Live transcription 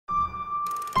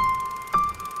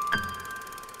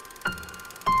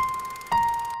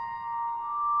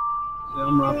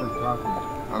Robert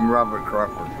Crawford. I'm Robert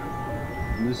Crawford.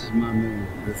 And this is my movie.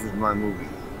 This is my movie.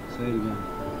 Say it again.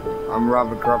 I'm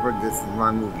Robert Crawford. This is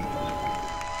my movie.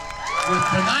 With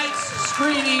tonight's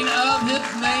screening of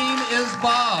His Name is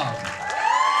Bob.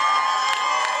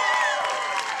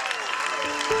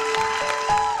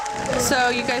 So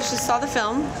you guys just saw the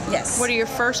film? Yes. What are your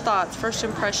first thoughts, first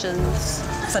impressions?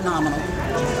 Phenomenal.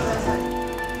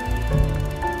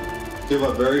 People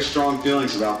have very strong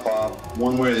feelings about Bob,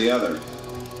 one way or the other.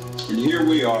 And here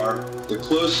we are, the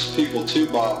closest people to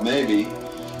Bob, maybe,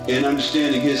 in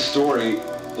understanding his story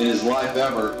in his life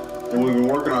ever. And we've been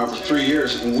working on it for 3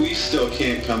 years, and we still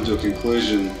can't come to a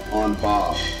conclusion on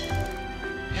Bob.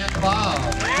 And Bob.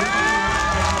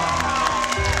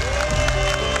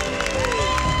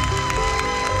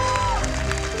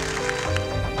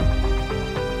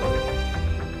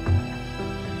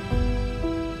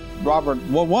 Robert,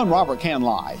 well, Robert can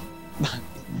lie.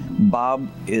 Bob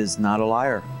is not a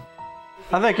liar.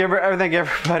 I think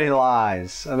everybody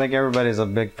lies. I think everybody's a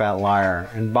big fat liar,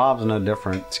 and Bob's no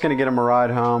different. It's gonna get him a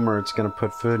ride home, or it's gonna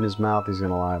put food in his mouth. He's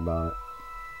gonna lie about it.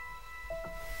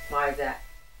 Why is that?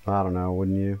 I don't know,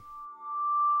 wouldn't you?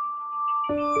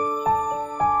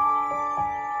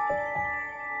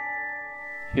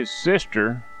 His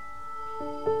sister,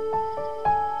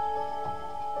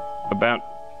 about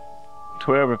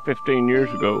 12 or 15 years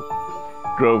ago,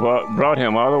 brought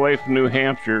him all the way from New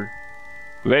Hampshire,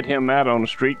 let him out on a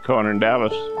street corner in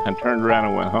Dallas, and turned around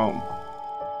and went home.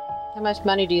 How much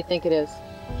money do you think it is?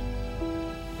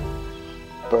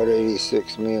 About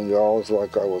 $86 million,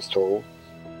 like I was told.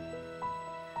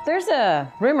 There's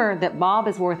a rumor that Bob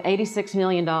is worth $86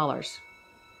 million.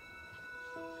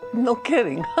 No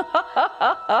kidding.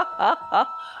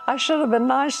 I should have been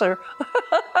nicer.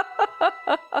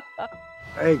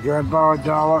 Hey, can I borrow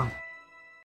 $1?